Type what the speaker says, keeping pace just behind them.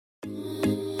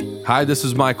Hi, this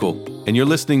is Michael, and you're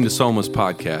listening to Soma's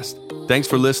podcast. Thanks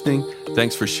for listening.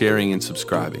 Thanks for sharing and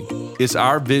subscribing. It's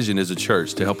our vision as a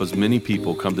church to help as many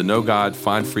people come to know God,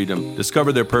 find freedom,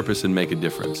 discover their purpose, and make a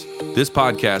difference. This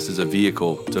podcast is a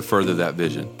vehicle to further that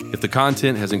vision. If the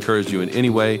content has encouraged you in any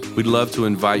way, we'd love to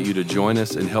invite you to join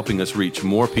us in helping us reach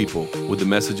more people with the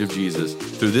message of Jesus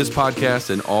through this podcast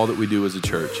and all that we do as a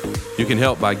church. You can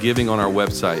help by giving on our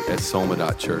website at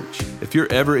soma.church. If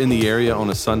you're ever in the area on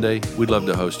a Sunday, we'd love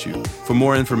to host you. For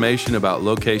more information about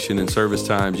location and service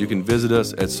times, you can visit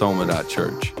us at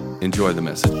soma.church. Enjoy the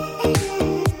message.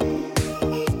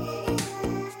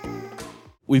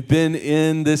 We've been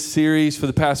in this series for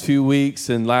the past few weeks,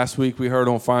 and last week we heard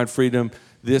on Find Freedom.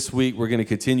 This week we're going to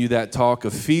continue that talk.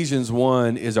 Ephesians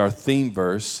 1 is our theme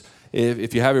verse.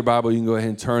 If you have your Bible, you can go ahead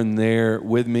and turn there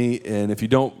with me, and if you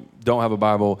don't have a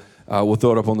Bible, we'll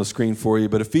throw it up on the screen for you.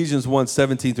 But Ephesians 1,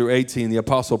 17 through 18, the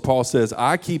Apostle Paul says,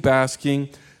 I keep asking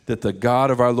that the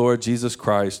God of our Lord Jesus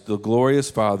Christ, the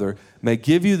glorious Father, may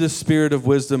give you the spirit of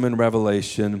wisdom and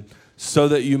revelation so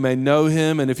that you may know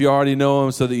him, and if you already know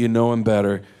him, so that you know him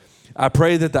better. I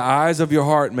pray that the eyes of your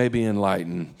heart may be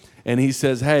enlightened. And he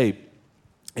says, hey,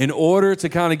 in order to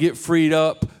kind of get freed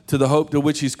up to the hope to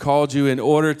which he's called you, in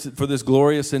order for this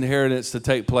glorious inheritance to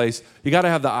take place, you got to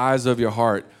have the eyes of your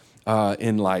heart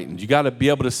enlightened. You got to be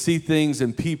able to see things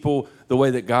and people the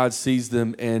way that God sees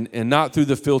them, and not through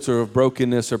the filter of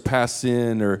brokenness or past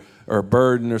sin or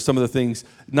burden or some of the things,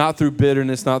 not through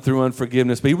bitterness, not through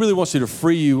unforgiveness. But he really wants you to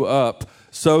free you up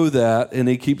so that, and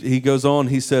he goes on,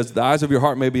 he says, the eyes of your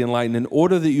heart may be enlightened in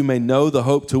order that you may know the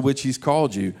hope to which he's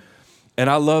called you. And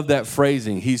I love that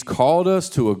phrasing. He's called us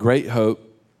to a great hope,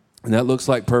 and that looks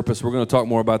like purpose. We're going to talk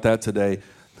more about that today.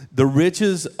 The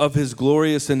riches of his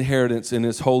glorious inheritance in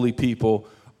his holy people,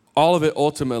 all of it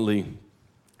ultimately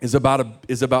is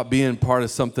about being part of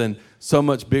something so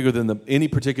much bigger than any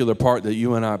particular part that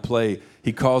you and I play.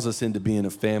 He calls us into being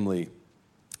a family,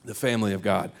 the family of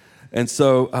God. And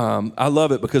so I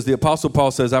love it because the Apostle Paul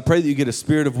says, I pray that you get a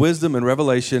spirit of wisdom and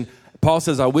revelation. Paul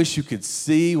says, I wish you could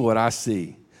see what I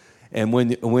see. And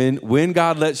when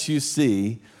God lets you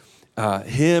see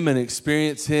him and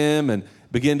experience him and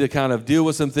begin to kind of deal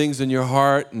with some things in your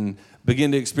heart and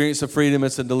begin to experience some freedom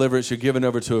and some deliverance, you're given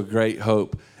over to a great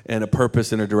hope and a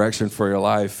purpose and a direction for your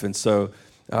life. And so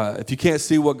if you can't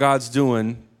see what God's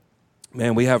doing,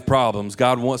 man, we have problems.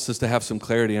 God wants us to have some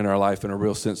clarity in our life and a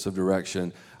real sense of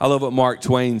direction. I love what Mark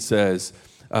Twain says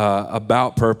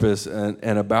about purpose and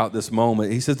about this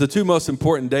moment. He says, the two most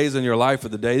important days in your life are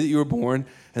the day that you were born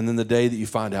and then the day that you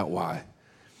find out why.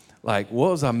 Like,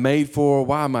 what was I made for?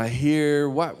 Why am I here?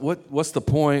 What's the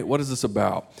point? What is this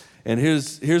about? And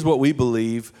here's what we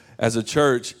believe as a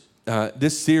church.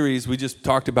 This series, we just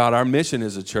talked about our mission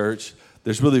as a church.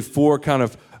 There's really four kind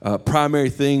of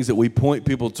primary things that we point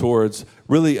people towards,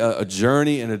 really a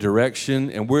journey and a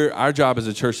direction. And our job as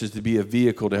a church is to be a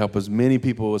vehicle to help as many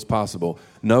people as possible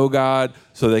know God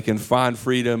so they can find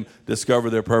freedom, discover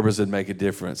their purpose, and make a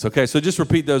difference. Okay, so just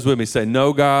repeat those with me. Say,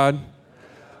 know God,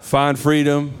 find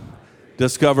freedom,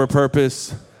 discover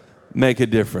purpose, make a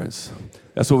difference.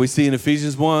 That's what we see in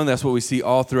Ephesians 1. That's what we see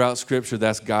all throughout Scripture.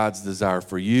 That's God's desire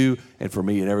for you and for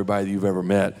me and everybody that you've ever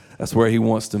met. That's where he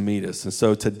wants to meet us. And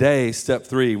so today, step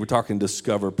 3, we're talking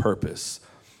discover purpose.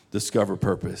 Discover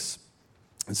purpose.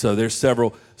 And so there's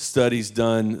several studies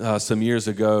done some years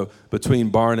ago between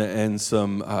Barna and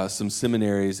some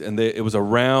seminaries, and it was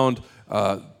around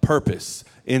purpose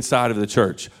inside of the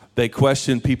church. They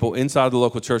questioned people inside the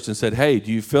local church and said, hey,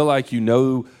 do you feel like you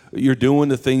know you're doing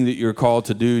the thing that you're called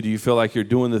to do? Do you feel like you're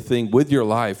doing the thing with your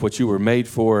life, what you were made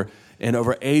for? And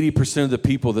over 80% of the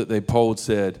people that they polled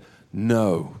said,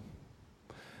 no.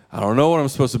 I don't know what I'm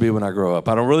supposed to be when I grow up.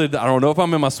 I don't know if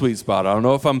I'm in my sweet spot. I don't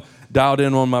know if I'm dialed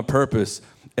in on my purpose.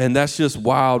 And that's just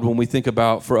wild when we think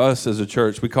about, for us as a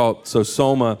church, we call it, so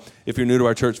Soma, if you're new to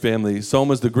our church family,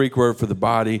 Soma is the Greek word for the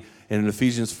body. And in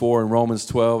Ephesians 4 and Romans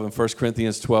 12 and 1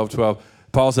 Corinthians 12,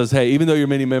 Paul says, hey, even though you're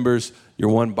many members, you're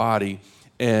one body.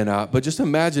 And but just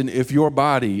imagine if your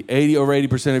body,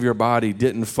 80% of your body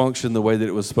didn't function the way that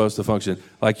it was supposed to function.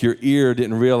 Like your ear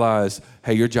didn't realize,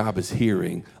 hey, your job is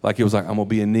hearing. Like it was like, I'm going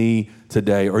to be a knee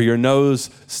today. Or your nose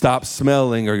stopped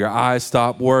smelling, or your eyes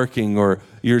stopped working, or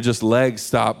your just legs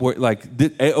stopped working. Like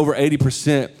over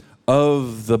 80%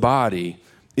 of the body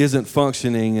isn't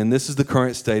functioning. And this is the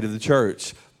current state of the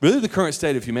church. Really the current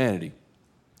state of humanity,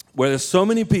 where there's so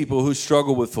many people who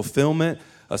struggle with fulfillment,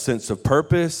 a sense of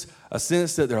purpose, a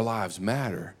sense that their lives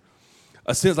matter,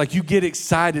 a sense like you get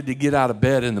excited to get out of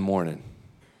bed in the morning,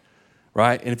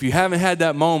 right? And if you haven't had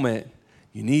that moment,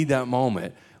 you need that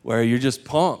moment where you're just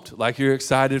pumped, like you're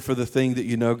excited for the thing that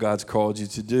you know God's called you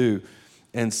to do.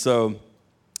 And so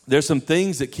there's some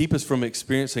things that keep us from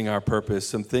experiencing our purpose,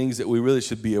 some things that we really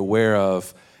should be aware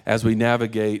of as we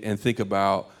navigate and think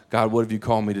about, God, what have you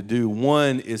called me to do?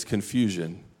 One is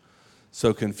confusion.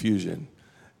 So confusion.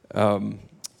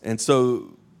 And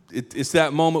so it's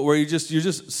that moment where you're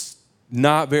just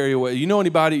not very aware.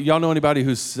 Y'all know anybody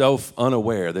who's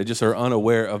self-unaware? They just are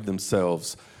unaware of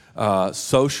themselves.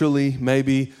 Socially,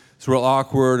 maybe it's real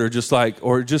awkward, or just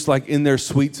like in their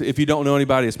sweet. If you don't know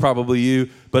anybody, it's probably you.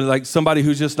 But like somebody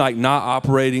who's just like not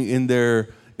operating in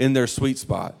their sweet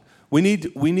spot. We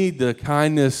need the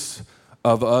kindness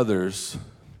of others,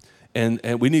 and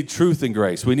we need truth and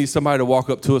grace. We need somebody to walk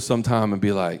up to us sometime and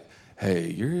be like, "Hey,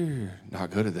 you're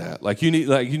not good at that." Like you need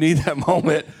that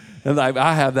moment. And like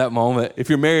I have that moment. If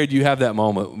you're married, you have that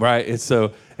moment, right? It's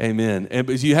so, amen. And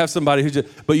but you have somebody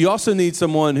but you also need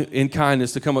someone in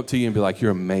kindness to come up to you and be like,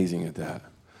 "You're amazing at that."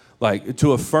 Like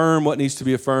to affirm what needs to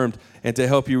be affirmed and to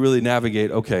help you really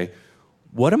navigate, okay,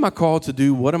 what am I called to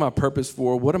do? What am I purposed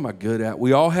for? What am I good at?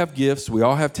 We all have gifts. We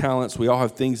all have talents. We all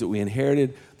have things that we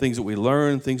inherited, things that we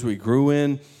learned, things we grew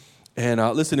in. And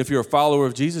listen, if you're a follower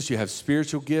of Jesus, you have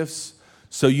spiritual gifts.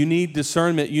 So you need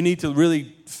discernment. You need to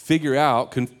really figure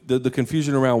out the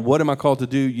confusion around what am I called to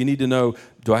do. You need to know,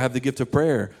 do I have the gift of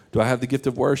prayer? Do I have the gift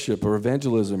of worship or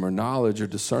evangelism or knowledge or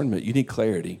discernment? You need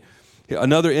clarity.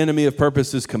 Another enemy of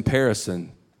purpose is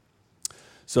comparison.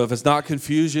 So if it's not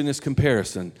confusion, it's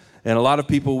comparison. And a lot of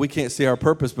people, we can't see our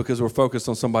purpose because we're focused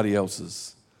on somebody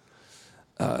else's.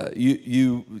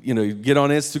 You get on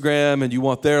Instagram and you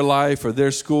want their life or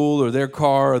their school or their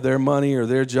car or their money or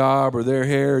their job or their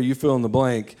hair, you fill in the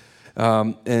blank.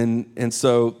 But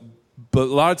a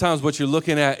lot of times what you're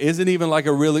looking at isn't even like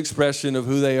a real expression of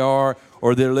who they are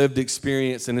or their lived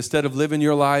experience. And instead of living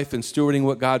your life and stewarding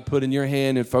what God put in your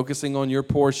hand and focusing on your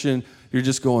portion, you're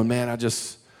just going, man, I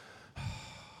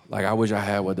wish I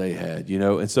had what they had,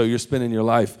 And so you're spending your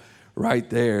life right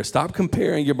there. Stop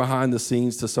comparing your behind the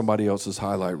scenes to somebody else's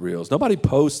highlight reels. Nobody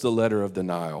posts a letter of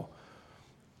denial.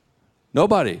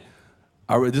 Nobody.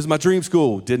 This is my dream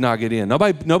school. Did not get in.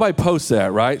 Nobody posts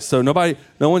that, right? So no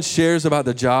one shares about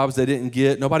the jobs they didn't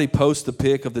get. Nobody posts the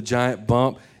pic of the giant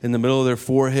bump in the middle of their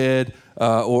forehead,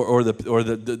 or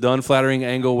the unflattering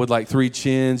angle with like 3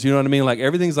 chins. You know what I mean? Like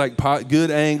everything's like good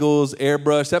angles,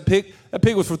 airbrush. That pic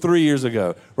was for 3 years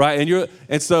ago, right?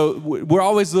 And so we're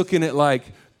always looking at like,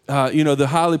 the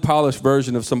highly polished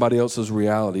version of somebody else's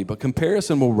reality. But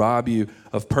comparison will rob you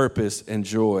of purpose and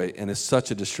joy, and it's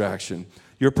such a distraction.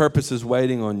 Your purpose is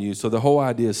waiting on you. So the whole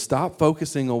idea is stop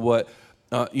focusing on what,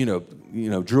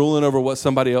 drooling over what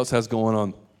somebody else has going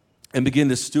on, and begin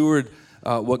to steward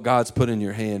what God's put in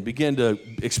your hand. Begin to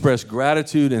express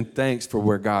gratitude and thanks for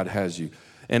where God has you.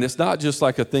 And it's not just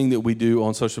like a thing that we do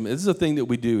on social media. This is a thing that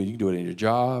we do, and you can do it in your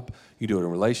job. You can do it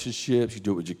in relationships. You can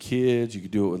do it with your kids. You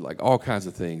can do it with like all kinds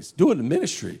of things. Do it in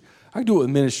ministry. I can do it with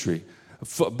ministry.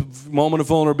 Moment of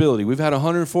vulnerability. We've had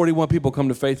 141 people come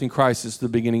to faith in Christ since the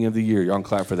beginning of the year. Y'all can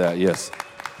clap for that. Yes.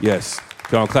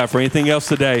 Y'all can clap for anything else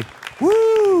today.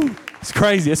 Woo! It's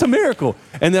crazy. It's a miracle.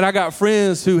 And then I got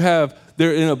friends who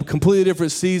they're in a completely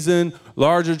different season,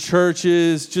 larger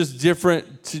churches, just different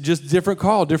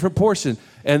call, different portion.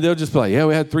 And they'll just be like, yeah,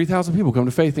 we had 3,000 people come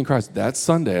to faith in Christ. That's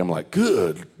Sunday. I'm like,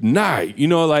 good night.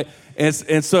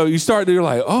 And so you're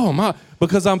like, oh my,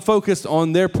 because I'm focused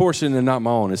on their portion and not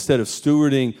my own. Instead of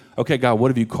stewarding, okay, God,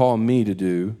 what have you called me to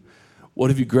do?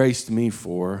 What have you graced me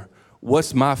for?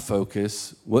 What's my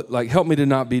focus? Help me to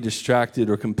not be distracted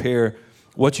or compare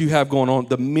what you have going on,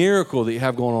 the miracle that you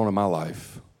have going on in my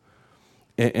life.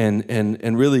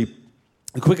 And really,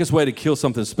 the quickest way to kill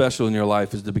something special in your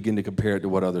life is to begin to compare it to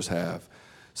what others have.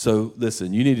 So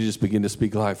listen, you need to just begin to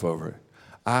speak life over it.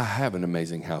 I have an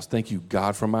amazing house. Thank you,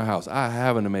 God, for my house. I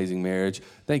have an amazing marriage.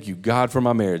 Thank you, God, for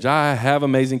my marriage. I have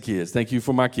amazing kids. Thank you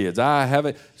for my kids. I have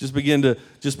it. Just begin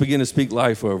to speak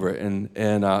life over it,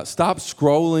 and stop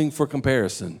scrolling for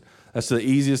comparison. That's the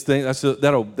easiest thing.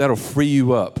 That'll free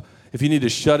you up. If you need to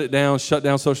shut down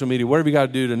social media, whatever you got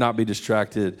to do to not be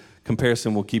distracted.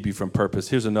 Comparison will keep you from purpose.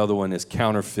 Here's another one: is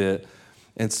counterfeit.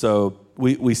 And so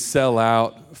we sell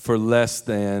out for less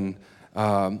than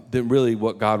really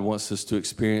what God wants us to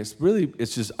experience. Really,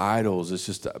 it's just idols. It's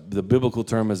just the biblical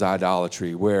term is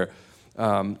idolatry, where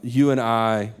you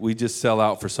and we just sell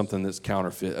out for something that's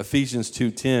counterfeit. Ephesians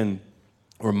 2:10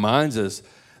 reminds us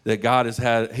that God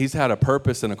He's had a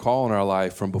purpose and a call in our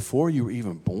life from before you were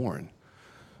even born.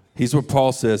 Here's what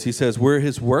Paul says. He says, we're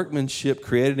his workmanship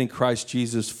created in Christ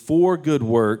Jesus for good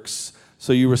works.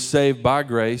 So you were saved by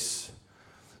grace.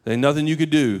 There's nothing you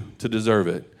could do to deserve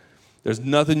it. There's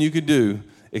nothing you could do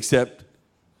except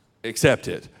accept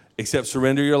it. except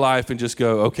surrender your life and just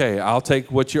go, okay, I'll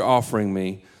take what you're offering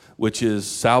me, which is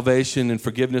salvation and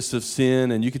forgiveness of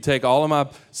sin. And you can take all of my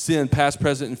sin, past,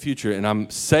 present, and future, and I'm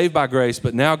saved by grace.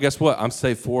 But now, guess what? I'm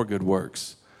saved for good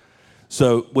works.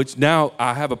 So, which now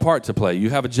I have a part to play.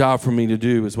 You have a job for me to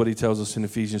do, is what he tells us in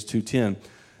Ephesians 2:10.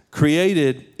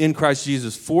 Created in Christ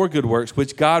Jesus for good works,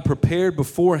 which God prepared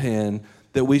beforehand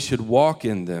that we should walk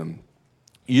in them.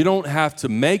 You don't have to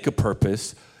make a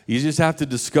purpose. You just have to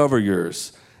discover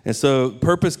yours. And so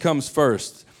purpose comes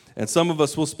first. And some of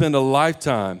us will spend a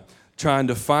lifetime trying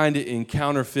to find it in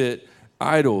counterfeit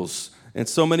idols. And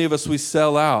so many of us, we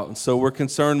sell out. And so we're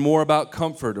concerned more about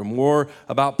comfort or more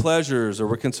about pleasures, or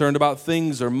we're concerned about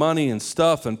things or money and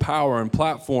stuff and power and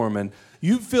platform. And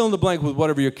you fill in the blank with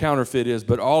whatever your counterfeit is,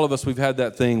 but all of us, we've had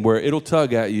that thing where it'll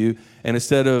tug at you, and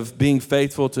instead of being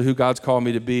faithful to who God's called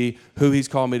me to be, who he's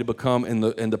called me to become, and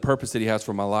the purpose that he has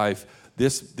for my life,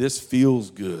 this feels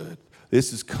good.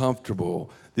 This is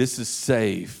comfortable. This is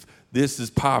safe. This is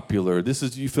popular. This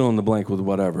is, you fill in the blank with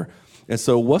whatever. And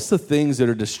so what's the things that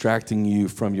are distracting you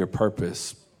from your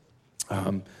purpose?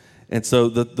 And so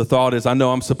the thought is, I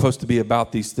know I'm supposed to be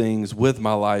about these things with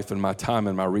my life and my time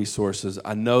and my resources.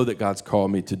 I know that God's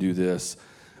called me to do this,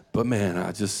 but man,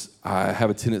 I have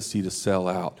a tendency to sell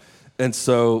out. And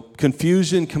so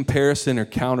confusion, comparison, or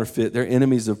counterfeit, they're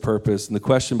enemies of purpose. And the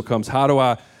question becomes, how do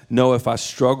I know if I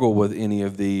struggle with any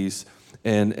of these?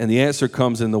 And the answer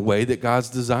comes in the way that God's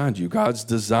designed you. God's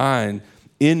design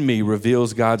in me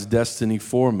reveals God's destiny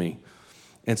for me.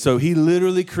 And so he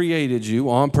literally created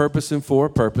you on purpose and for a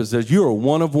purpose. You're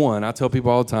one of one. I tell people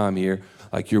all the time here,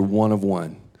 like, you're one of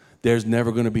one. There's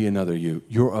never going to be another you.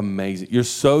 You're amazing. You're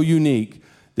so unique.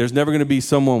 There's never going to be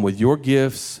someone with your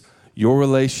gifts, your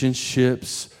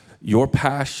relationships, your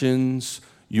passions,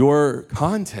 your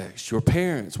context, your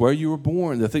parents, where you were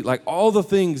born, like all the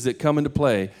things that come into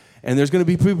play. And there's going to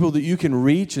be people that you can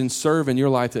reach and serve in your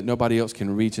life that nobody else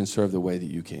can reach and serve the way that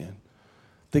you can.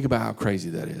 Think about how crazy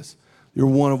that is. You're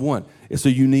one of one. It's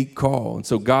a unique call. And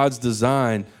so God's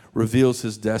design reveals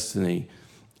his destiny.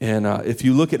 And if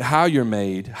you look at how you're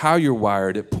made, how you're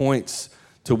wired, it points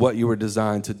to what you were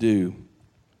designed to do.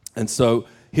 And so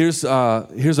here's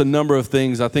a number of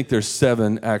things. I think there's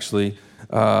 7, actually.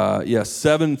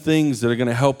 7 things that are going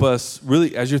to help us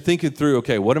really, as you're thinking through,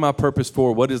 okay, what am I purpose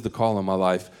for? What is the call in my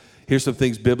life? Here's some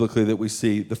things biblically that we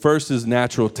see. The first is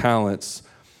natural talents.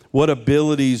 What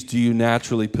abilities do you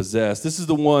naturally possess? This is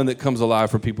the one that comes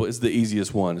alive for people. It's the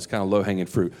easiest one. It's kind of low-hanging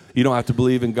fruit. You don't have to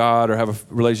believe in God or have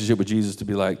a relationship with Jesus to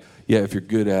be like, yeah, if you're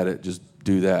good at it, just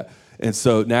do that. And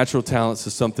so natural talents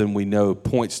is something we know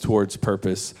points towards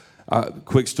purpose.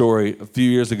 Quick story, a few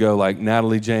years ago, like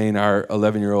Natalie Jane, our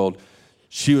 11-year-old,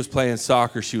 she was playing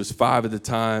soccer. She was 5 at the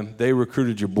time. They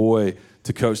recruited your boy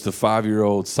to coach the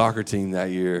 5-year-old soccer team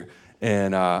that year.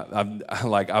 And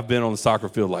I've been on the soccer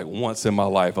field like once in my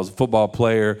life. I was a football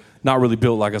player, not really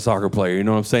built like a soccer player. You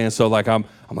know what I'm saying? So like I'm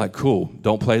like, cool.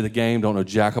 Don't play the game. Don't know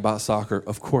jack about soccer.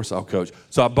 Of course I'll coach.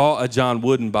 So I bought a John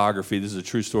Wooden biography. This is a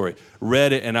true story.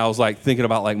 Read it, and I was like thinking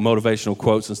about like motivational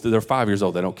quotes. And they're 5 years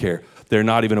old. They don't care. They're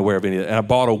not even aware of any of it. And I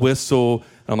bought a whistle.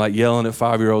 And I'm like yelling at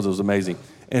 5-year-olds. It was amazing.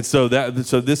 And so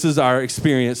this is our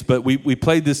experience. But we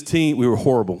played this team. We were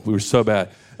horrible. We were so bad.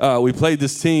 We played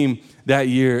this team that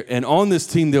year, and on this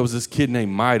team there was this kid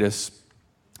named Midas.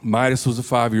 Midas was a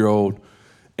 5-year-old,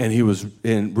 and he was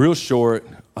in real short,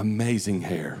 amazing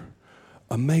hair.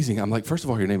 Amazing. I'm like, first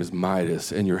of all, your name is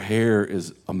Midas, and your hair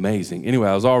is amazing. Anyway,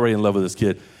 I was already in love with this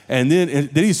kid. And then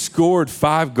he scored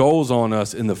 5 goals on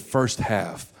us in the first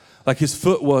half. Like, his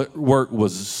footwork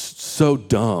was so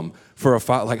dumb for a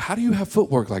 5. Like, how do you have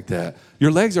footwork like that?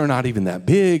 Your legs are not even that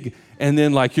big. And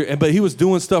then but he was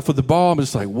doing stuff with the ball. I'm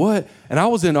just like, what? And I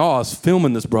was in awe. I was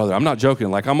filming this brother. I'm not joking.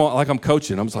 Like I'm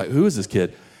coaching. I'm just like, who is this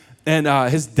kid? And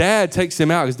his dad takes him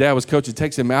out. His dad was coaching.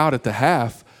 Takes him out at the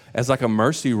half as like a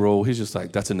mercy rule. He's just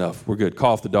like, that's enough. We're good.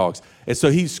 Call off the dogs. And so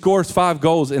he scores 5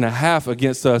 goals in a half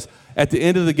against us. At the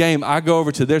end of the game, I go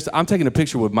over to theirs. I'm taking a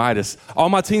picture with Midas. All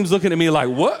my team's looking at me like,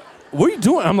 what? What are you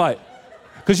doing? I'm like,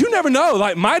 because you never know.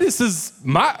 Like, Midas is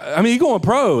he's going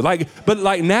pro.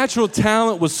 But natural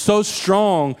talent was so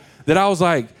strong that I was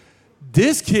like,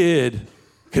 this kid,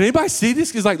 can anybody see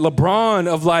this? He's like LeBron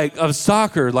of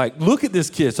soccer. Like, look at this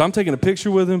kid. So I'm taking a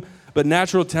picture with him. But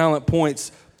natural talent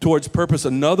points towards purpose.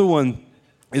 Another one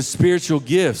is spiritual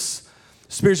gifts.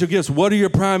 Spiritual gifts. What are your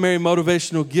primary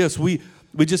motivational gifts? We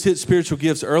just hit spiritual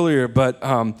gifts earlier, but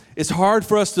it's hard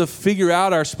for us to figure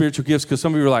out our spiritual gifts because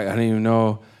some of you are like, I didn't even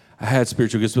know I had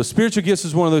spiritual gifts. But spiritual gifts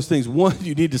is one of those things. One,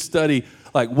 you need to study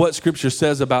like what Scripture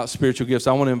says about spiritual gifts.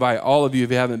 I want to invite all of you, if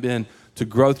you haven't been to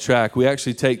Growth Track, we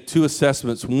actually take 2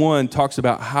 assessments. One talks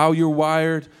about how you're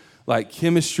wired. like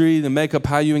chemistry, the makeup,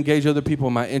 how you engage other people.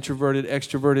 Am I introverted,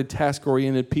 extroverted,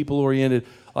 task-oriented, people-oriented?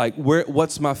 Like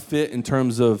what's my fit in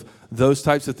terms of those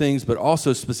types of things, but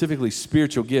also specifically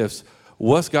spiritual gifts.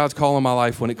 What's God's call in my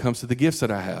life when it comes to the gifts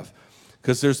that I have?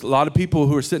 Because there's a lot of people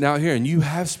who are sitting out here and you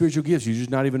have spiritual gifts. You're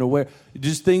just not even aware.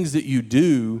 Just things that you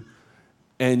do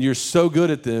and you're so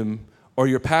good at them or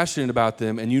you're passionate about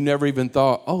them and you never even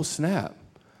thought, oh, snap,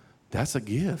 that's a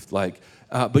gift.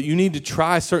 But you need to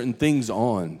try certain things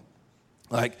on.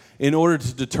 Like, in order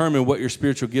to determine what your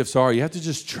spiritual gifts are, you have to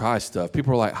just try stuff.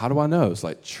 People are like, how do I know? It's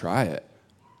like, try it.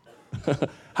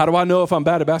 How do I know if I'm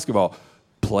bad at basketball?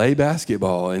 Play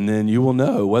basketball, and then you will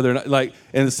know whether or not,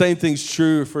 and the same thing's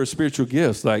true for spiritual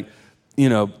gifts. Try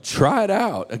it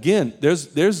out. Again,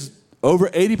 there's over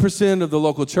 80% of the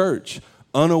local church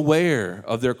unaware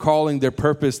of their calling, their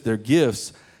purpose, their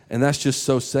gifts, and that's just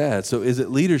so sad. So is it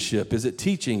leadership? Is it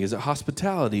teaching? Is it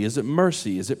hospitality? Is it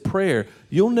mercy? Is it prayer?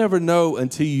 You'll never know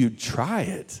until you try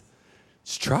it.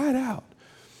 Just try it out.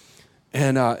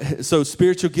 And so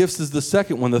spiritual gifts is the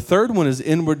second one. The third one is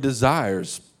inward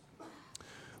desires.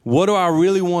 What do I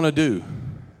really want to do?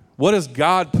 What has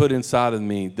God put inside of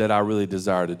me that I really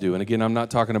desire to do? And again, I'm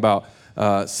not talking about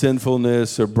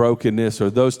sinfulness or brokenness or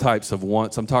those types of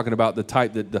wants. I'm talking about the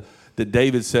type that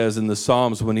David says in the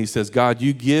Psalms when he says, God,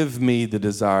 you give me the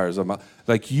desires.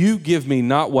 You give me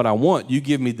not what I want. You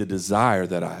give me the desire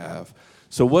that I have.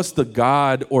 So what's the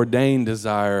God-ordained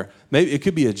desire? Maybe it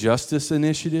could be a justice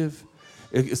initiative.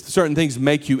 Certain things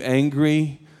make you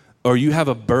angry, or you have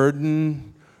a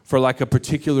burden for a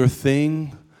particular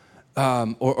thing,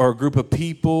 or a group of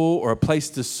people, or a place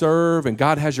to serve, and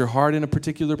God has your heart in a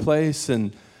particular place.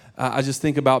 And I just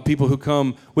think about people who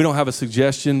come. We don't have a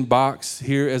suggestion box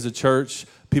here as a church.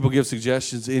 People give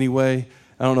suggestions anyway.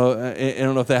 I don't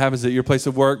know if that happens at your place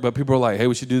of work, but people are like, hey,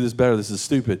 we should do this better. This is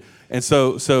stupid. And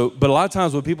but a lot of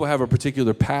times when people have a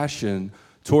particular passion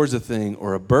towards a thing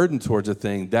or a burden towards a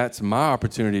thing, that's my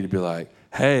opportunity to be like,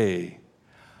 hey,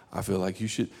 I feel like you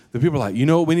should. The people are like, you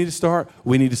know what we need to start?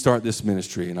 We need to start this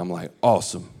ministry. And I'm like,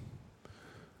 awesome.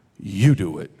 You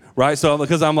do it. Right? So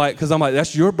because I'm like,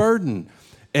 that's your burden.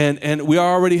 And we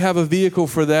already have a vehicle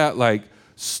for that, like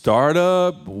start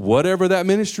up whatever that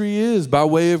ministry is by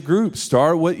way of group.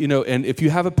 Start and if you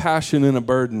have a passion and a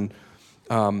burden,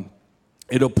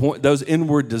 it'll point those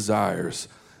inward desires.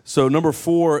 So number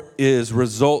 4 is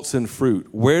results and fruit.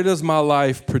 Where does my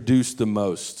life produce the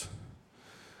most?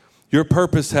 Your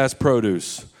purpose has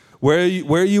produce. Where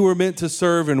you were meant to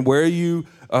serve and where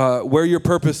your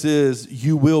purpose is,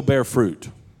 you will bear fruit.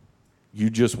 You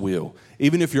just will.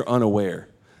 Even if you're unaware.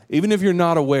 Even if you're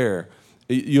not aware,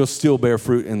 you'll still bear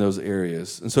fruit in those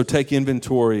areas. And so take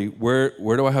inventory. Where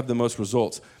do I have the most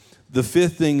results? The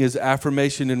 5th thing is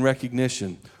affirmation and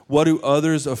recognition. What do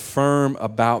others affirm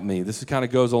about me? This kind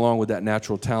of goes along with that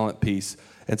natural talent piece.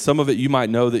 And some of it, you might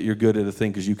know that you're good at a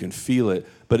thing because you can feel it,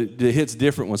 but it hits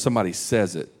different when somebody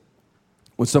says it.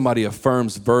 When somebody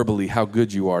affirms verbally how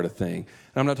good you are at a thing.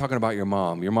 And I'm not talking about your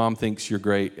mom. Your mom thinks you're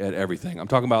great at everything. I'm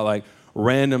talking about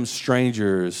random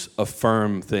strangers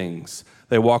affirm things.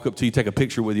 They walk up to you, take a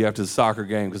picture with you after the soccer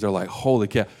game because they're like, holy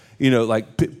cow.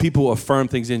 People affirm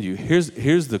things in you.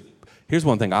 Here's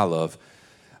one thing I love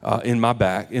in my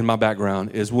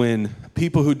background is when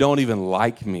people who don't even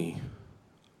like me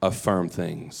affirm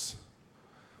things.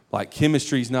 Like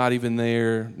chemistry's not even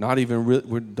there, not even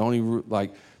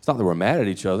it's not that we're mad at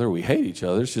each other, we hate each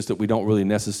other. It's just that we don't really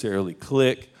necessarily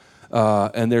click,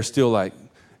 and they're still like,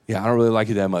 yeah, I don't really like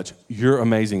you that much. You're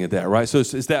amazing at that, right? So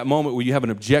it's that moment where you have an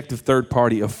objective third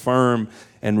party affirm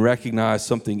and recognize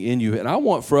something in you. And I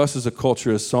want for us as a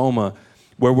culture, as Soma,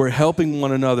 where we're helping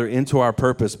one another into our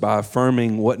purpose by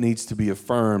affirming what needs to be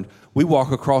affirmed. We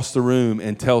walk across the room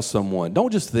and tell someone,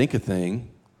 don't just think a thing.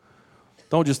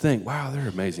 Don't just think, wow, they're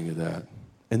amazing at that,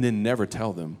 and then never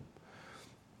tell them.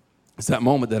 It's that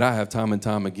moment that I have time and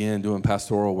time again doing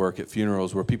pastoral work at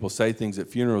funerals where people say things at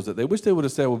funerals that they wish they would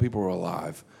have said when people were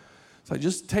alive. It's like,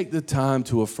 just take the time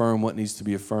to affirm what needs to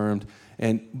be affirmed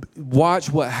and watch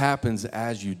what happens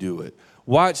as you do it.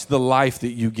 Watch the life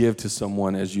that you give to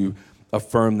someone as you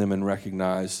affirm them and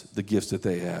recognize the gifts that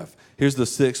they have. Here's the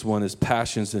 6th one is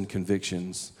passions and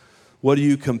convictions. What are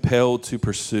you compelled to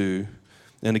pursue?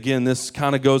 And again, this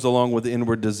kind of goes along with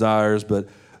inward desires, but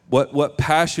what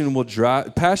passion will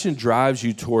drive? Passion drives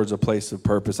you towards a place of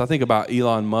purpose. I think about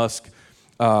Elon Musk,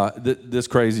 this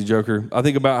crazy joker. I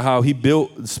think about how he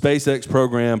built the SpaceX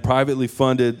program, privately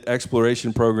funded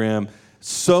exploration program,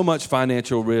 so much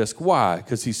financial risk. Why?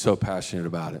 Because he's so passionate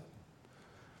about it.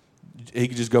 He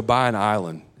could just go buy an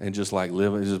island and just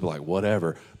live and just be like,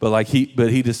 whatever. But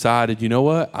he decided, you know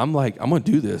what? I'm going to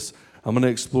do this. I'm going to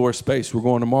explore space. We're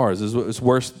going to Mars. It's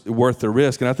worth the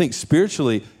risk. And I think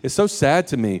spiritually, it's so sad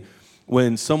to me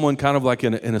when someone kind of like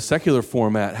in a secular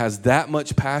format has that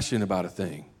much passion about a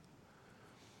thing.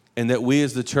 And that we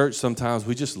as the church sometimes,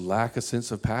 we just lack a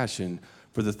sense of passion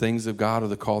for the things of God or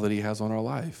the call that he has on our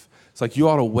life. It's like you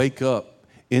ought to wake up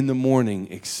in the morning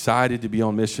excited to be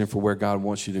on mission for where God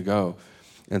wants you to go.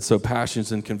 And so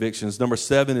passions and convictions. Number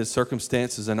 7 is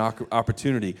circumstances and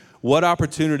opportunity. What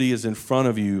opportunity is in front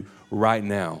of you right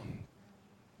now?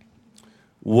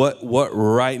 What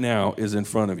right now is in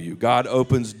front of you? God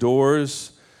opens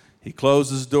doors. He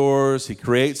closes doors. He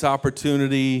creates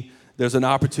opportunity. There's an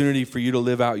opportunity for you to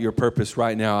live out your purpose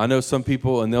right now. I know some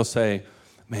people, and they'll say,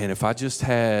 man, if I just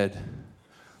had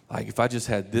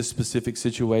this specific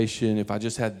situation, if I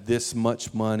just had this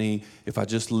much money, if I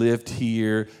just lived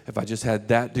here, if I just had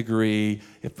that degree,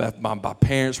 if my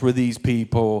parents were these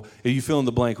people, if you fill in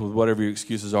the blank with whatever your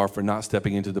excuses are for not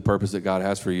stepping into the purpose that God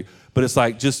has for you. But it's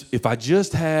like, if I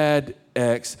just had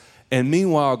X, and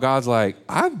meanwhile, God's like,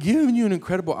 I've given you an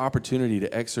incredible opportunity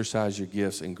to exercise your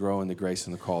gifts and grow in the grace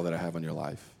and the call that I have on your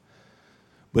life.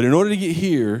 But in order to get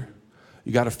here,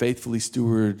 you got to faithfully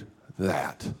steward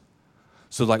that.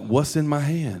 So like, what's in my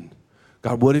hand?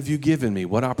 God, what have you given me?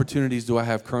 What opportunities do I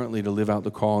have currently to live out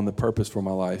the call and the purpose for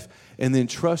my life? And then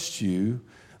trust you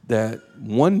that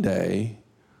one day,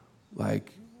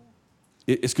 like,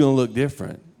 it's going to look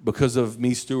different because of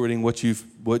me stewarding what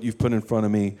you've put in front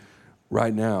of me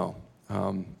right now.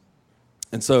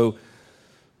 And so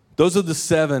those are the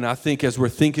 7, I think, as we're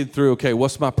thinking through, okay,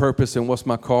 what's my purpose and what's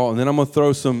my call? And then I'm going to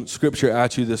throw some scripture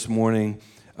at you this morning.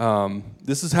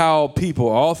 This is how people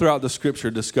all throughout the scripture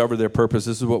discover their purpose.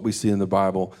 This is what we see in the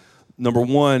Bible. Number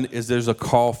 1 is there's a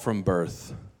call from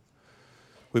birth.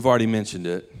 We've already mentioned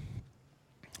it,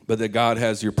 but that God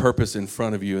has your purpose in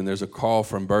front of you, and there's a call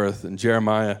from birth. In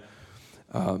Jeremiah,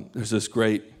 there's this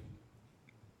great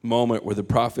moment where the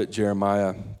prophet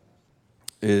Jeremiah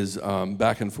is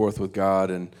back and forth with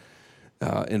God, and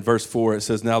in verse 4 it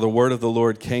says, "Now the word of the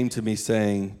Lord came to me,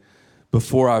 saying,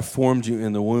 before I formed you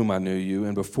in the womb, I knew you,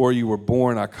 and before you were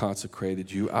born, I consecrated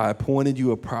you. I appointed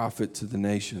you a prophet to the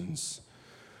nations."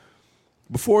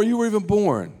 Before you were even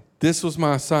born, this was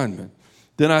my assignment.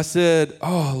 Then I said,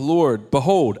 "Oh, Lord,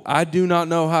 behold, I do not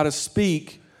know how to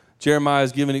speak." Jeremiah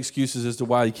is giving excuses as to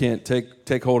why he can't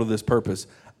take hold of this purpose.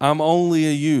 "I'm only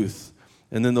a youth."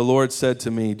 And then the Lord said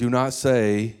to me, "Do not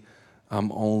say, I'm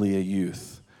only a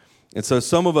youth." And so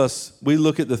some of us, we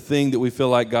look at the thing that we feel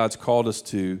like God's called us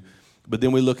to, but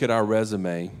then we look at our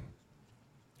resume,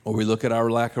 or we look at our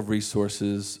lack of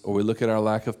resources, or we look at our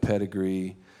lack of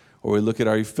pedigree, or we look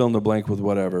at you fill in the blank with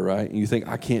whatever, right? And you think,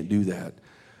 I can't do that.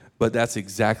 But that's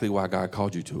exactly why God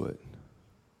called you to it.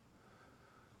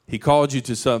 He called you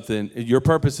to something. Your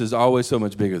purpose is always so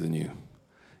much bigger than you.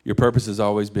 Your purpose is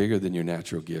always bigger than your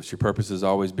natural gifts. Your purpose is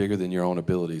always bigger than your own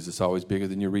abilities. It's always bigger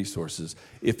than your resources.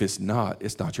 If it's not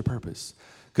your purpose.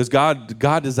 Because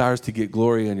God desires to get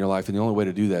glory in your life, and the only way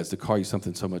to do that is to call you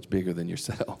something so much bigger than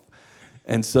yourself.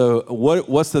 And so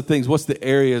what's the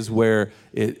areas where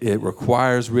it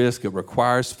requires risk, it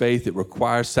requires faith, it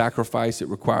requires sacrifice, it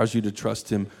requires you to trust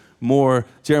him more?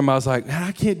 Jeremiah's like, man,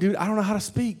 I can't do it. I don't know how to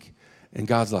speak. And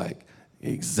God's like,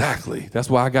 exactly. That's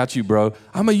why I got you, bro.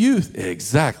 I'm a youth.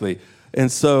 Exactly.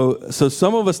 And so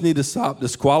some of us need to stop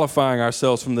disqualifying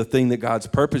ourselves from the thing that God's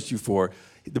purposed you for.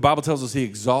 The Bible tells us he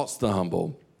exalts the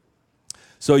humble.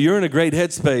 So you're in a great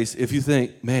headspace if you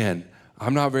think, man,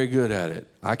 I'm not very good at it.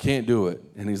 I can't do it.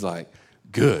 And he's like,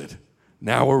 good.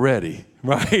 Now we're ready,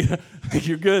 right?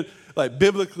 You're good. Like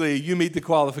biblically, you meet the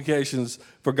qualifications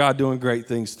for God doing great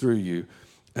things through you.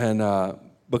 And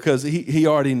because he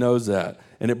already knows that.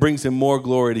 And it brings him more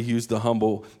glory to use the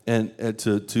humble and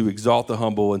to exalt the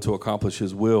humble and to accomplish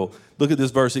his will. Look at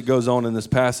this verse. It goes on in this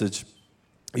passage.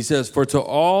 He says, "For to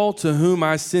all to whom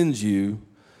I send you,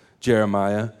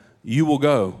 Jeremiah, you will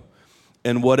go.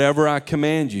 And whatever I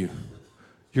command you,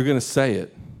 you're going to say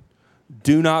it.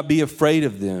 Do not be afraid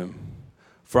of them,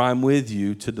 for I'm with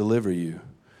you to deliver you."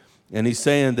 And he's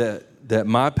saying that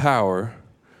my power,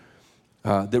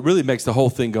 that really makes the whole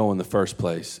thing go in the first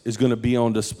place, is going to be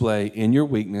on display in your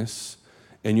weakness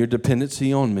and your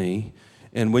dependency on me.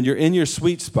 And when you're in your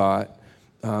sweet spot,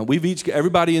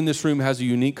 everybody in this room has a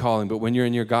unique calling, but when you're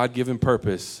in your God-given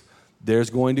purpose, there's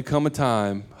going to come a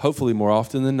time, hopefully more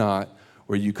often than not,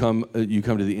 where you come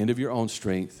to the end of your own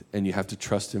strength and you have to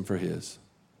trust him for his.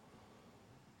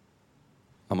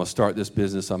 I'm going to start this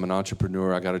business. I'm an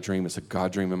entrepreneur. I got a dream. It's a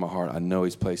God dream in my heart. I know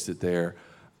he's placed it there.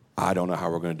 I don't know how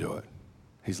we're going to do it.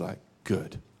 He's like,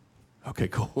 good. Okay,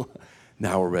 cool.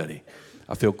 Now we're ready.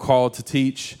 I feel called to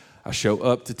teach. I show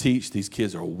up to teach. These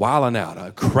kids are wilding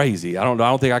out, crazy. I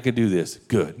don't think I could do this.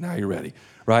 Good, now you're ready,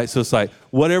 right? So it's like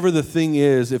whatever the thing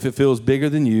is, if it feels bigger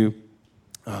than you,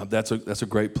 that's a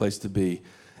great place to be.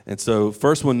 And so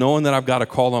first one, knowing that I've got a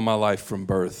call on my life from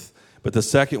birth. But the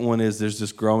second one is there's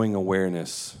this growing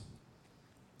awareness.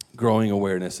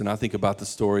 And I think about the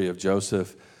story of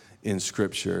Joseph in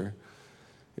Scripture.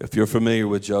 If you're familiar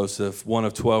with Joseph, one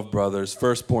of 12 brothers,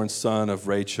 firstborn son of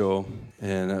Rachel,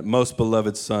 and most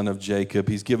beloved son of Jacob.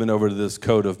 He's given over to this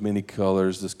coat of many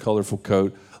colors, this colorful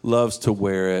coat, loves to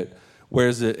wear it,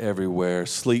 wears it everywhere,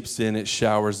 sleeps in it,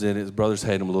 showers in it. His brothers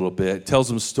hate him a little bit. Tells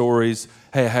them stories.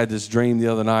 Hey, I had this dream the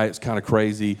other night. It's kind of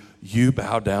crazy. You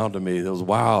bow down to me. It was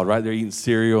wild, right? They're eating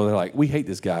cereal. They're like, we hate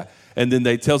this guy. And then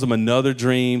they tells them another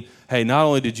dream. Hey, not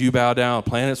only did you bow down,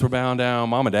 planets were bowing down,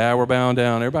 mom and dad were bowing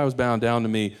down, everybody was bowing down to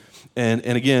me. And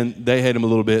again, they hate him a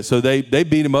little bit. So they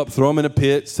beat him up, throw him in a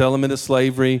pit, sell him into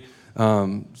slavery.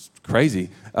 It's crazy.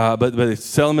 But they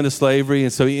sell him into slavery.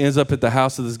 And so he ends up at the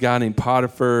house of this guy named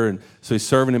Potiphar. And so he's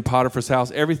serving in Potiphar's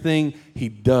house. Everything he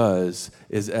does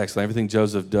is excellent. Everything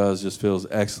Joseph does just feels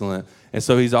excellent. And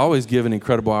so he's always given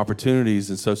incredible opportunities.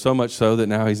 And so much so that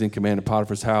now he's in command of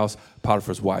Potiphar's house.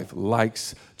 Potiphar's wife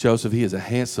likes Joseph. He is a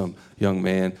handsome young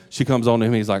man. She comes on to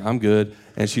him. He's like, I'm good.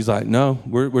 And she's like, no,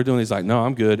 we're doing this. He's like, no,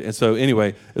 I'm good. And so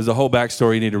anyway, there's a whole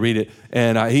backstory. You need to read it.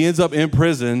 And he ends up in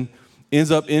prison.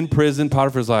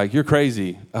 Potiphar's like, you're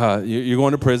crazy. You're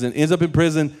going to prison. Ends up in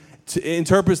prison.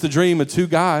 Interprets the dream of two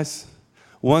guys.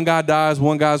 One guy dies.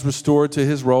 One guy's restored to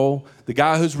his role. The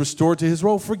guy who's restored to his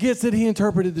role forgets that he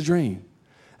interpreted the dream.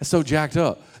 That's so jacked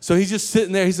up. So he's just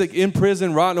sitting there. He's like in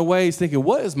prison, rotting away. He's thinking,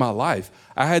 what is my life?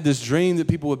 I had this dream that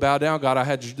people would bow down. God, I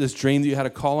had this dream that you had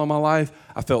a call on my life.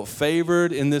 I felt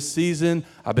favored in this season.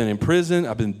 I've been in prison.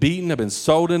 I've been beaten. I've been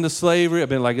sold into slavery. I've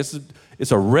been like,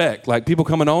 it's a wreck. Like people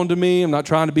coming on to me. I'm not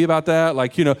trying to be about that.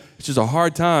 Like, it's just a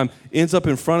hard time. Ends up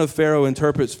in front of Pharaoh,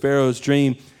 interprets Pharaoh's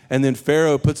dream. And then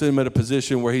Pharaoh puts him in a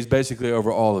position where he's basically over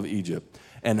all of Egypt.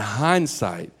 And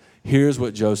hindsight, here's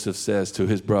what Joseph says to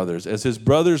his brothers. As his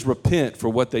brothers repent for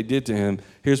what they did to him,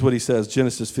 here's what he says,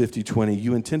 Genesis 50:20.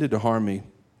 You intended to harm me.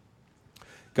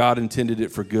 God intended it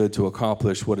for good to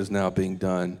accomplish what is now being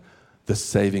done, the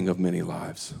saving of many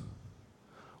lives.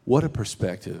 What a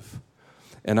perspective.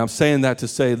 And I'm saying that to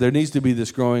say there needs to be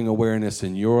this growing awareness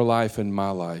in your life and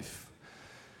my life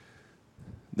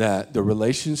that the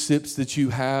relationships that you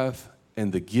have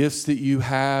and the gifts that you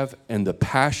have and the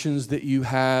passions that you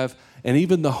have and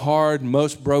even the hard,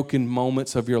 most broken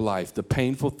moments of your life, the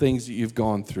painful things that you've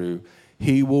gone through,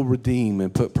 he will redeem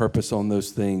and put purpose on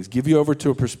those things. Give you over to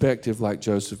a perspective like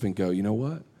Joseph and go, you know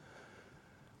what?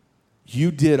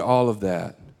 You did all of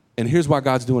that. And here's why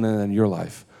God's doing it in your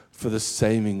life, for the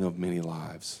saving of many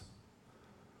lives.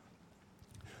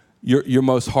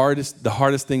 The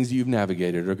hardest things you've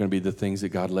navigated are going to be the things that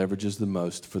God leverages the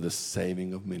most for the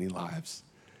saving of many lives.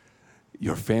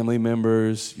 Your family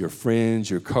members, your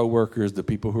friends, your coworkers, the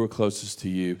people who are closest to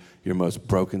you, your most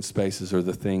broken spaces are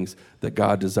the things that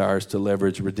God desires to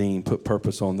leverage, redeem, put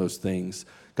purpose on those things.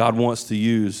 God wants to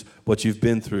use what you've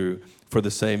been through for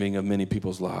the saving of many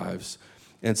people's lives.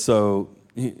 And so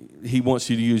he wants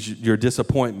you to use your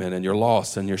disappointment and your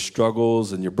loss and your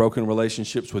struggles and your broken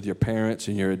relationships with your parents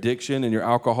and your addiction and your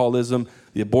alcoholism,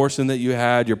 the abortion that you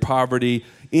had, your poverty,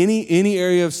 any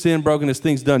area of sin, brokenness,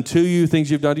 things done to you, things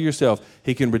you've done to yourself.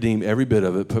 He can redeem every bit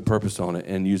of it, put purpose on it,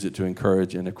 and use it to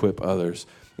encourage and equip others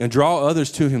and draw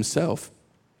others to himself.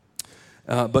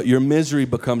 But your misery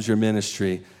becomes your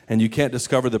ministry, and you can't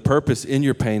discover the purpose in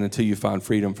your pain until you find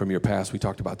freedom from your past. We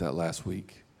talked about that last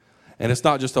week. And it's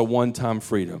not just a one-time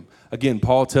freedom. Again,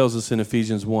 Paul tells us in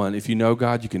Ephesians 1, if you know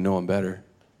God, you can know him better.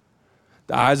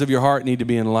 The eyes of your heart need to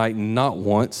be enlightened, not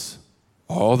once,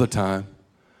 all the time.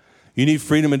 You need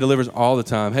freedom and deliverance all the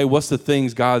time. Hey, what's the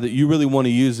things, God, that you really want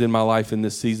to use in my life in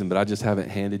this season, but I just haven't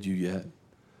handed you yet?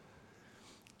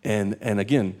 And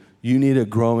again, you need a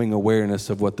growing awareness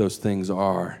of what those things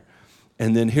are.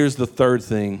 And then here's the third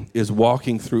thing, is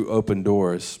walking through open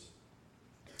doors.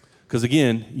 Because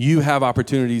again, you have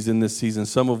opportunities in this season,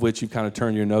 some of which you kind of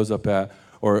turn your nose up at,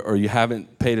 or you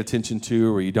haven't paid attention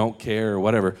to, or you don't care, or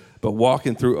whatever. But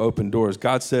walking through open doors.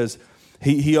 God says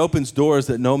he opens doors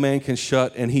that no man can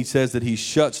shut, and he says that he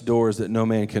shuts doors that no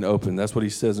man can open. That's what he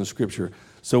says in Scripture.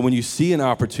 So when you see an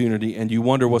opportunity and you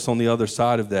wonder what's on the other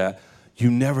side of that,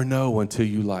 you never know until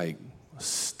you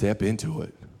step into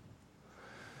it.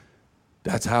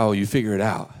 That's how you figure it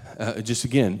out. Just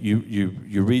again,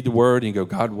 you read the word and you go,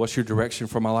 God, what's your direction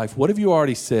for my life? What have you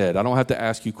already said? I don't have to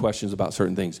ask you questions about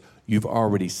certain things. You've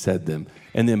already said them.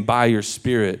 And then by your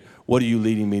Spirit, What are you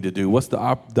leading me to do? What's the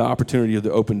opportunity of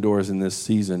the open doors in this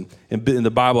season? In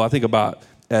the Bible, I think about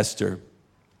Esther.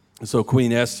 So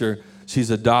Queen Esther, she's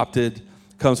adopted,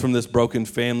 comes from this broken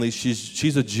family.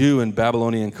 She's a Jew in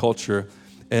Babylonian culture.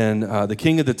 And the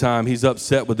king at the time, he's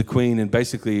upset with the queen. And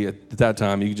basically, at that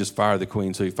time, you could just fire the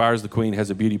queen. So he fires the queen, has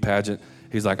a beauty pageant.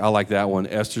 He's like, I like that one.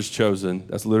 Esther's chosen.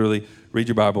 That's literally, read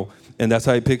your Bible. And that's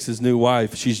how he picks his new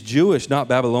wife. She's Jewish, not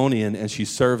Babylonian, and she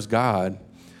serves God.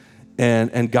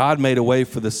 And God made a way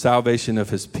for the salvation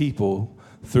of his people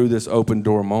through this open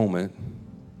door moment.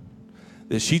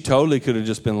 That she totally could have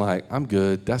just been like, I'm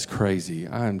good. That's crazy.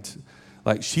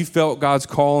 Like, she felt God's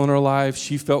call in her life.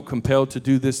 She felt compelled to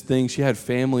do this thing. She had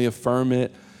family affirm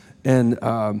it. And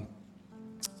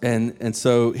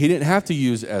so he didn't have to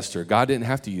use Esther. God didn't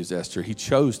have to use Esther. He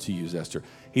chose to use Esther.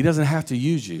 He doesn't have to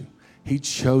use you. He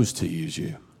chose to use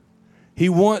you. He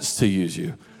wants to use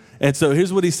you. And so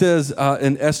here's what he says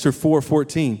in Esther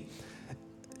 4:14.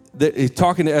 He's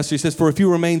talking to Esther. He says, for if you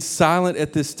remain silent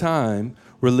at this time,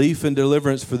 relief and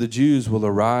deliverance for the Jews will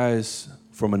arise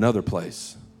from another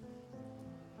place.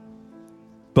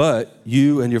 But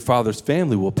you and your father's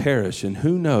family will perish, and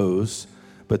who knows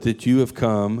but that you have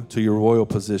come to your royal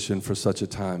position for such a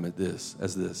time as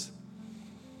this.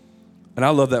 And I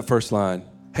love that first line.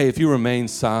 Hey, if you remain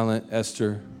silent,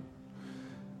 Esther,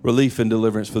 relief and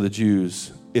deliverance for the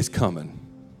Jews is coming.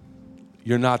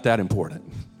 You're not that important.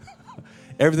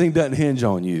 Everything doesn't hinge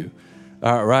on you.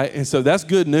 All right, and so that's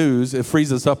good news. It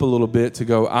frees us up a little bit to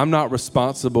go, I'm not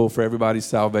responsible for everybody's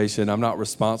salvation. I'm not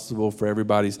responsible for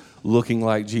everybody's looking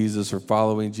like Jesus or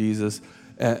following Jesus.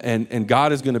 And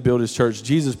God is going to build his church.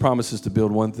 Jesus promises to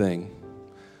build one thing,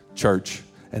 church.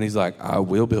 And he's like, I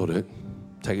will build it.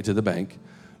 Take it to the bank.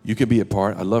 You can be a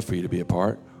part. I'd love for you to be a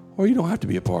part. Or you don't have to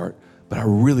be a part. But I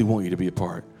really want you to be a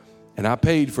part. And I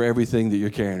paid for everything that you're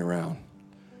carrying around.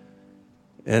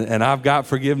 And I've got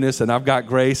forgiveness, and I've got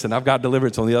grace, and I've got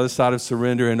deliverance on the other side of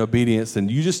surrender and obedience.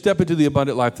 And you just step into the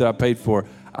abundant life that I paid for.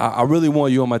 I really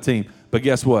want you on my team. But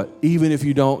guess what? Even if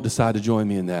you don't decide to join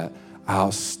me in that,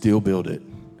 I'll still build it.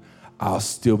 I'll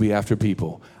still be after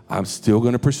people. I'm still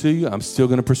going to pursue you. I'm still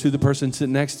going to pursue the person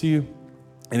sitting next to you.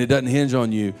 And it doesn't hinge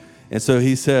on you. And so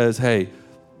he says, hey,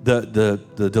 the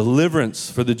deliverance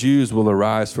for the Jews will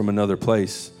arise from another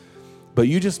place. But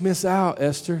you just miss out,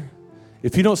 Esther.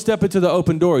 If you don't step into the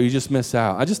open door, you just miss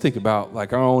out. I just think about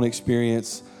like our own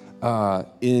experience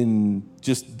in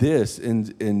just this,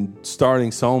 in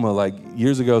starting Soma like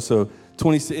years ago. So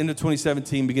end of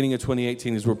 2017, beginning of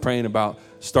 2018 is we're praying about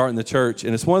starting the church.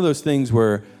 And it's one of those things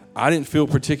where I didn't feel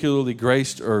particularly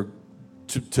graced or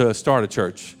to start a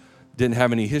church. Didn't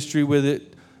have any history with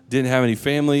it. Didn't have any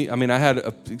family. I mean, I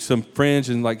had some friends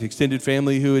and like extended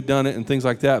family who had done it and things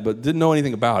like that, but didn't know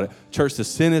anything about it. Church to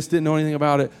Sinis, didn't know anything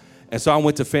about it. And so I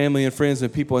went to family and friends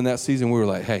and people in that season. We were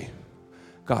like, hey,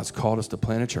 God's called us to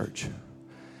plant a church.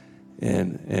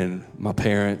 And my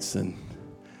parents and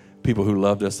people who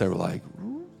loved us, they were like,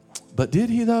 but did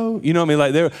he though? You know what I mean?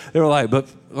 Like they were like, but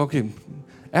okay,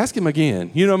 ask him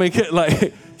again. You know what I mean?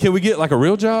 Like, can we get like a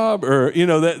real job? Or, you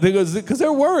know, because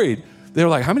they're worried. They're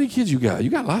like, how many kids you got? You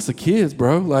got lots of kids,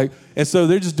 bro. Like, and so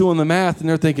they're just doing the math and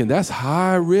they're thinking, that's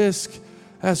high risk.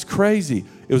 That's crazy.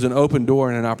 It was an open door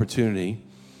and an opportunity.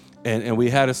 And we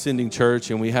had a sending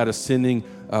church, and we had a sending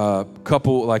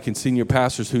couple, like in senior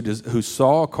pastors, who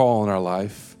saw a call in our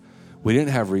life. We didn't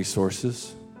have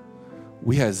resources.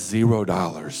 We had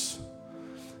 $0.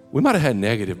 We might have had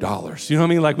negative dollars. You know what I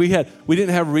mean? Like we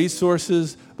didn't have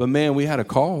resources, but man, we had a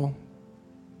call,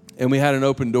 and we had an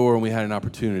open door, and we had an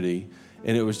opportunity,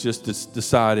 and it was just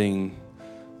deciding,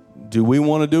 do we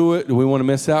want to do it? Do we want to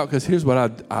miss out? Because here's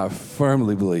what I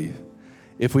firmly believe: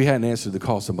 if we hadn't answered the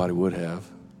call, somebody would have.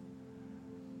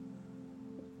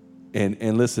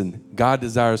 And listen, God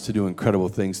desires to do incredible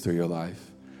things through your life.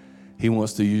 He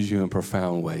wants to use you in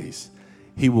profound ways.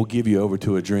 He will give you over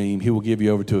to a dream. He will give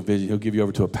you over to a vision. He'll give you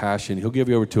over to a passion. He'll give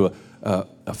you over to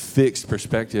a fixed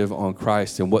perspective on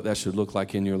Christ and what that should look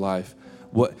like in your life.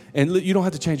 And you don't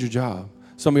have to change your job.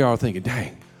 Some of y'all are thinking,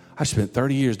 dang, I spent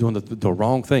 30 years doing the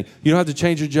wrong thing. You don't have to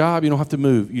change your job. You don't have to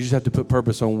move. You just have to put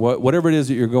purpose on whatever it is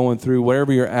that you're going through,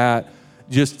 whatever you're at.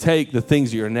 Just take the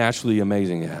things that you're naturally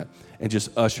amazing at and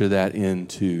just usher that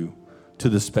into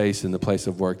the space and the place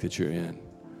of work that you're in.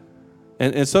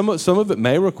 And some of it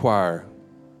may require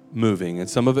moving, and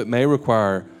some of it may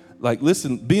require, like,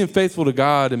 listen, being faithful to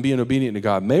God and being obedient to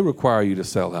God may require you to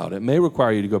sell out. It may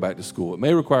require you to go back to school. It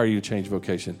may require you to change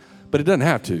vocation, but it doesn't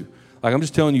have to. Like, I'm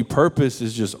just telling you, purpose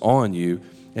is just on you,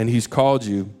 and He's called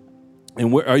you.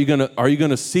 And are you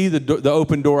gonna see the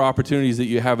open door opportunities that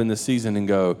you have in this season and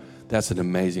go, that's an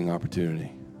amazing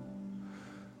opportunity?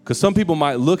 Because some people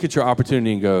might look at your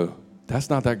opportunity and go, that's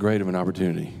not that great of an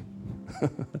opportunity.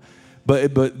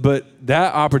 But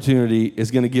that opportunity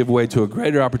is going to give way to a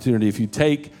greater opportunity if you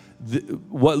take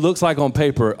what looks like on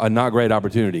paper a not great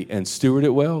opportunity and steward it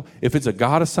well. If it's a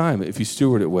God assignment, if you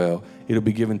steward it well, it'll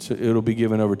be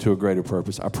given over to a greater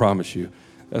purpose. I promise you.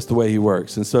 That's the way he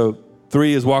works. And so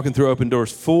 3 is walking through open doors.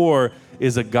 4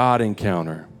 is a God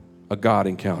encounter. A God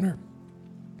encounter.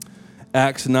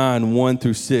 Acts 9, 1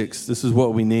 through 6. This is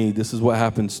what we need. This is what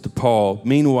happens to Paul.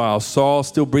 Meanwhile, Saul,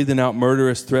 still breathing out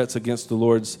murderous threats against the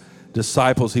Lord's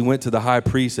disciples, he went to the high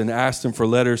priest and asked him for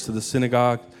letters to the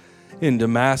synagogue in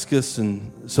Damascus,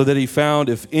 and so that he found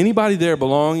if anybody there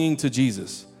belonging to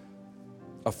Jesus,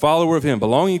 a follower of him,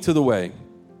 belonging to the way,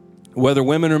 whether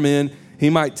women or men, he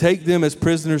might take them as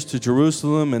prisoners to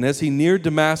Jerusalem. And as he neared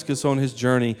Damascus on his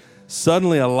journey,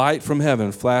 suddenly a light from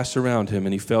heaven flashed around him,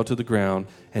 and he fell to the ground,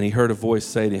 and he heard a voice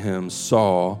say to him,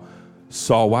 Saul,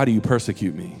 Saul, why do you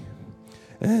persecute me?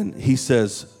 And he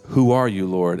says, who are you,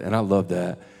 Lord? And I love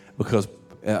that because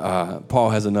Paul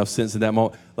has enough sense in that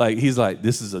moment. Like, he's like,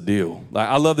 this is a deal. Like,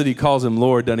 I love that he calls him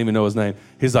Lord, doesn't even know his name.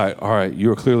 He's like, all right,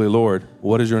 you're clearly Lord.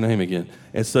 What is your name again?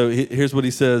 And so here's what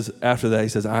he says after that. He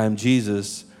says, I am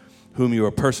Jesus, whom you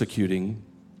are persecuting.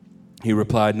 He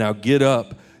replied, now get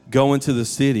up, go into the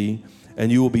city,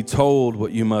 and you will be told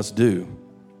what you must do.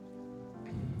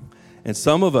 And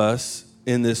some of us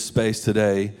in this space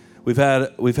today, we've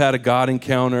had a God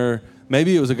encounter.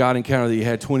 Maybe it was a God encounter that you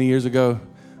had 20 years ago.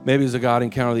 Maybe it was a God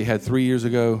encounter that you had 3 years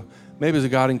ago. Maybe it was a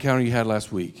God encounter you had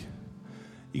last week.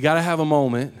 You got to have a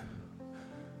moment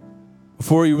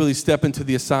before you really step into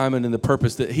the assignment and the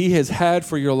purpose that he has had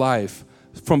for your life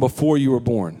from before you were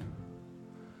born.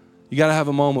 You got to have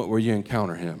a moment where you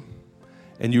encounter him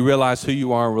and you realize who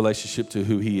you are in relationship to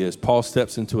who he is. Paul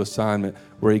steps into assignment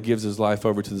where he gives his life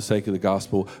over to the sake of the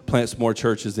gospel, plants more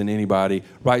churches than anybody,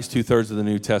 writes 2/3 of the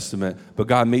New Testament, but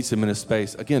God meets him in a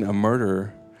space, again, a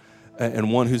murderer,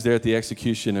 and one who's there at the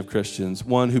execution of Christians,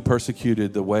 one who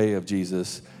persecuted the way of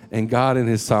Jesus, and God in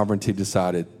his sovereignty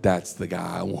decided, that's the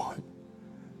guy I want.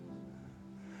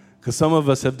 Because some of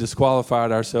us have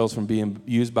disqualified ourselves from being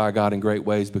used by God in great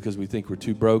ways because we think we're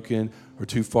too broken or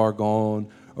too far gone,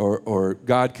 or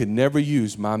God could never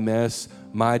use my mess,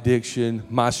 my addiction,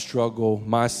 my struggle,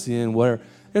 my sin, whatever.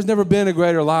 There's never been a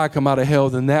greater lie come out of hell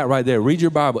than that right there. Read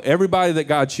your Bible. Everybody that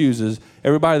God chooses,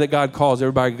 everybody that God calls,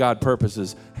 everybody God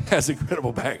purposes has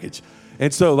incredible baggage.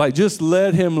 And so, just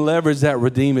let him leverage that,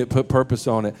 redeem it, put purpose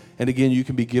on it. And again, you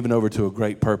can be given over to a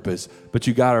great purpose. But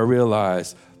you got to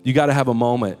realize, you got to have a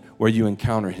moment where you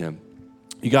encounter him.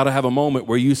 You got to have a moment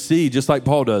where you see, just like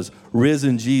Paul does,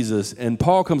 risen Jesus. And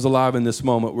Paul comes alive in this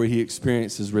moment where he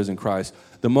experiences risen Christ.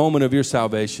 The moment of your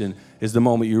salvation is the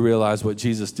moment you realize what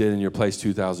Jesus did in your place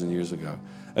 2,000 years ago.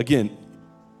 Again,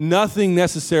 nothing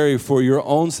necessary for your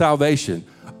own salvation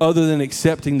other than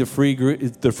accepting the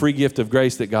free gift of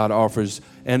grace that God offers,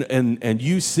 and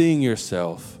you seeing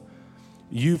yourself,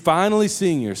 you finally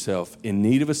seeing yourself in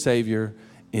need of a Savior,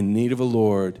 in need of a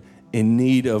Lord, in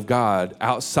need of God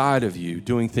outside of you,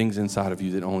 doing things inside of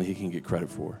you that only he can get credit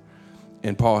for.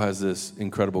 And Paul has this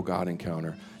incredible God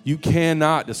encounter. You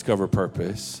cannot discover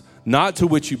purpose, not to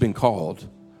which you've been called.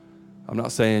 I'm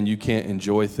not saying you can't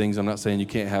enjoy things. I'm not saying you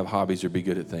can't have hobbies or be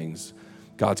good at things.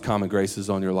 God's common grace is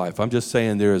on your life. I'm just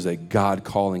saying there is a God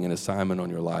calling and assignment on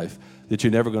your life that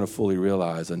you're never going to fully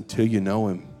realize until you know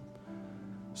him,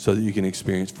 so that you can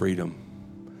experience freedom,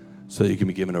 so that you can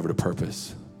be given over to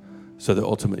purpose, so that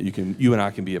ultimately you and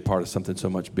I can be a part of something so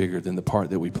much bigger than the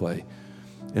part that we play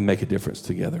and make a difference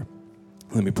together.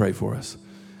 Let me pray for us.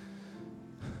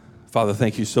 Father,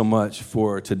 thank you so much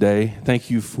for today. Thank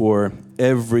you for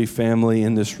every family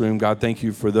in this room. God, thank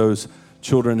you for those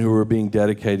children who are being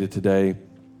dedicated today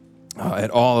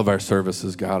at all of our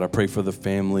services. God, I pray for the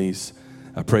families.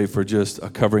 I pray for just a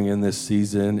covering in this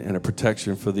season and a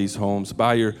protection for these homes.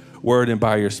 By your word and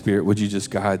by your spirit, would you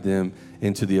just guide them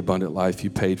into the abundant life you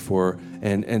paid for,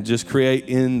 and just create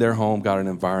in their home, God, an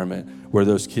environment where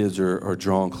those kids are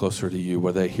drawn closer to you,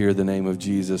 where they hear the name of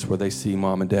Jesus, where they see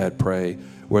mom and dad pray,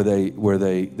 where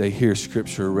they hear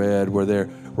scripture read, where they're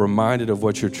reminded of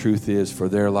what your truth is for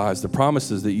their lives, the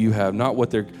promises that you have, not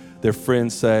what their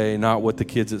friends say, not what the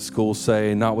kids at school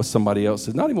say, not what somebody else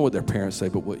says, not even what their parents say,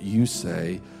 but what you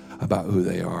say about who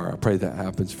they are. I pray that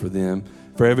happens for them.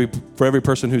 For every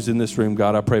person who's in this room,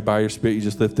 God, I pray by your Spirit, you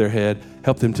just lift their head,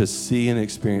 help them to see and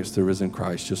experience the risen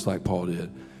Christ, just like Paul did.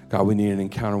 God, we need an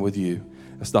encounter with you.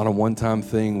 It's not a one-time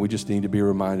thing. We just need to be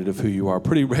reminded of who you are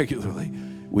pretty regularly,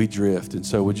 we drift. And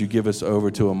so would you give us over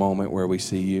to a moment where we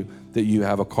see you, that you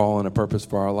have a call and a purpose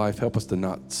for our life. Help us to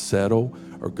not settle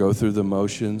or go through the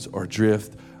motions or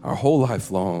drift our whole life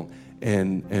long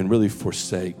and really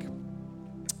forsake,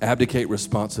 abdicate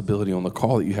responsibility on the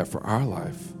call that you have for our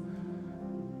life.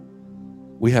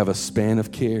 We have a span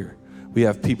of care. We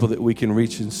have people that we can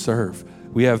reach and serve.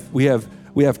 We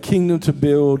have kingdom to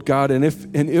build, God, and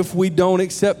if we don't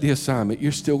accept the assignment,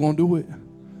 you're still going to do it.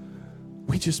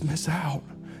 We just miss out.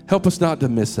 Help us not to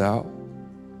miss out.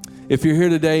 If you're here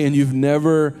today and you've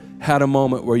never had a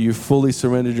moment where you fully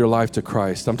surrendered your life to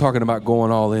Christ, I'm talking about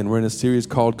going all in. We're in a series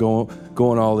called Going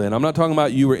All In. I'm not talking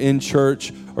about you were in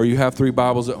church or you have 3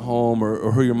 Bibles at home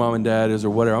or who your mom and dad is or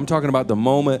whatever. I'm talking about the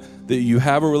moment that you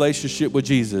have a relationship with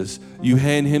Jesus, you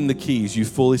hand him the keys, you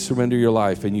fully surrender your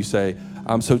life, and you say,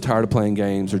 I'm so tired of playing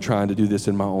games or trying to do this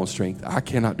in my own strength. I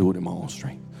cannot do it in my own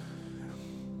strength.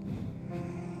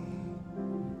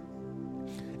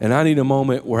 And I need a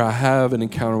moment where I have an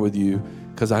encounter with you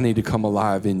because I need to come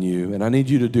alive in you. And I need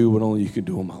you to do what only you can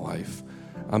do in my life.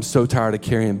 I'm so tired of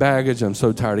carrying baggage. I'm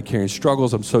so tired of carrying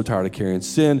struggles. I'm so tired of carrying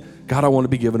sin. God, I want to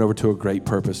be given over to a great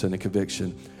purpose and a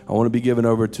conviction. I want to be given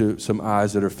over to some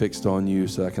eyes that are fixed on you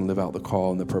so I can live out the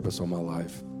call and the purpose on my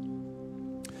life.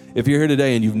 If you're here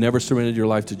today and you've never surrendered your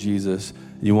life to Jesus,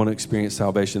 and you want to experience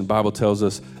salvation, the Bible tells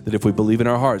us that if we believe in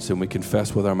our hearts and we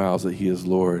confess with our mouths that he is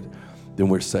Lord, then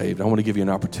we're saved. I want to give you an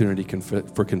opportunity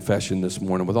for confession this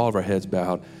morning with all of our heads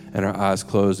bowed and our eyes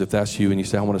closed. If that's you and you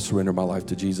say, I want to surrender my life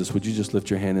to Jesus, would you just lift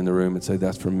your hand in the room and say,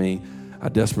 that's for me. I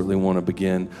desperately want to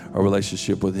begin a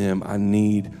relationship with him. I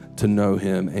need to know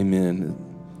him. Amen.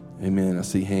 Amen. I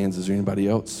see hands. Is there anybody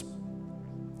else?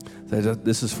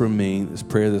 This is for me. This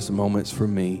prayer, this moment is for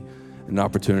me. An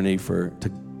opportunity for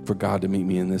God to meet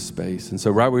me in this space. And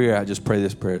so right where you're at, just pray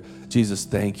this prayer. Jesus,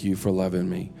 thank you for loving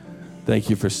me.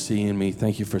 Thank you for seeing me.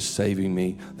 Thank you for saving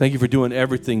me. Thank you for doing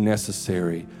everything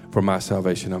necessary for my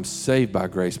salvation. I'm saved by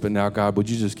grace, but now, God, would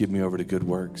you just give me over to good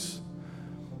works?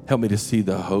 Help me to see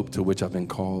the hope to which I've been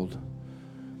called.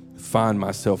 Find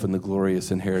myself in the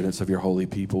glorious inheritance of your holy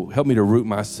people. Help me to root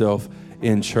myself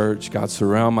in church. God,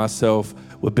 surround myself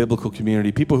with biblical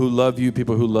community, people who love you,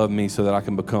 people who love me, so that I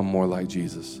can become more like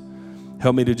Jesus.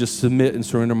 Help me to just submit and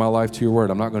surrender my life to your word.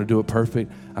 I'm not going to do it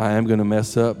perfect. I am going to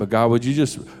mess up. But God, would you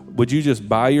just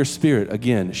by your spirit,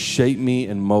 again, shape me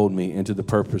and mold me into the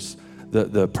purpose,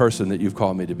 the person that you've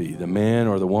called me to be, the man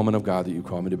or the woman of God that you've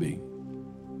called me to be.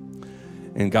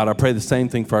 And God, I pray the same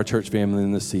thing for our church family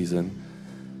in this season.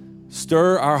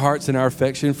 Stir our hearts and our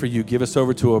affection for you. Give us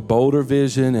over to a bolder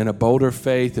vision and a bolder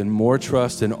faith and more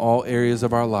trust in all areas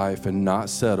of our life, and not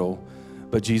settle,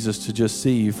 but Jesus, to just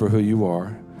see you for who you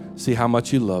are. See how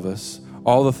much you love us,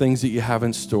 all the things that you have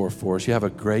in store for us. You have a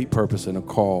great purpose and a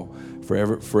call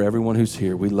for everyone who's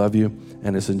here. We love you,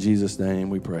 and it's in Jesus' name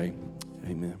we pray.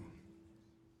 Amen.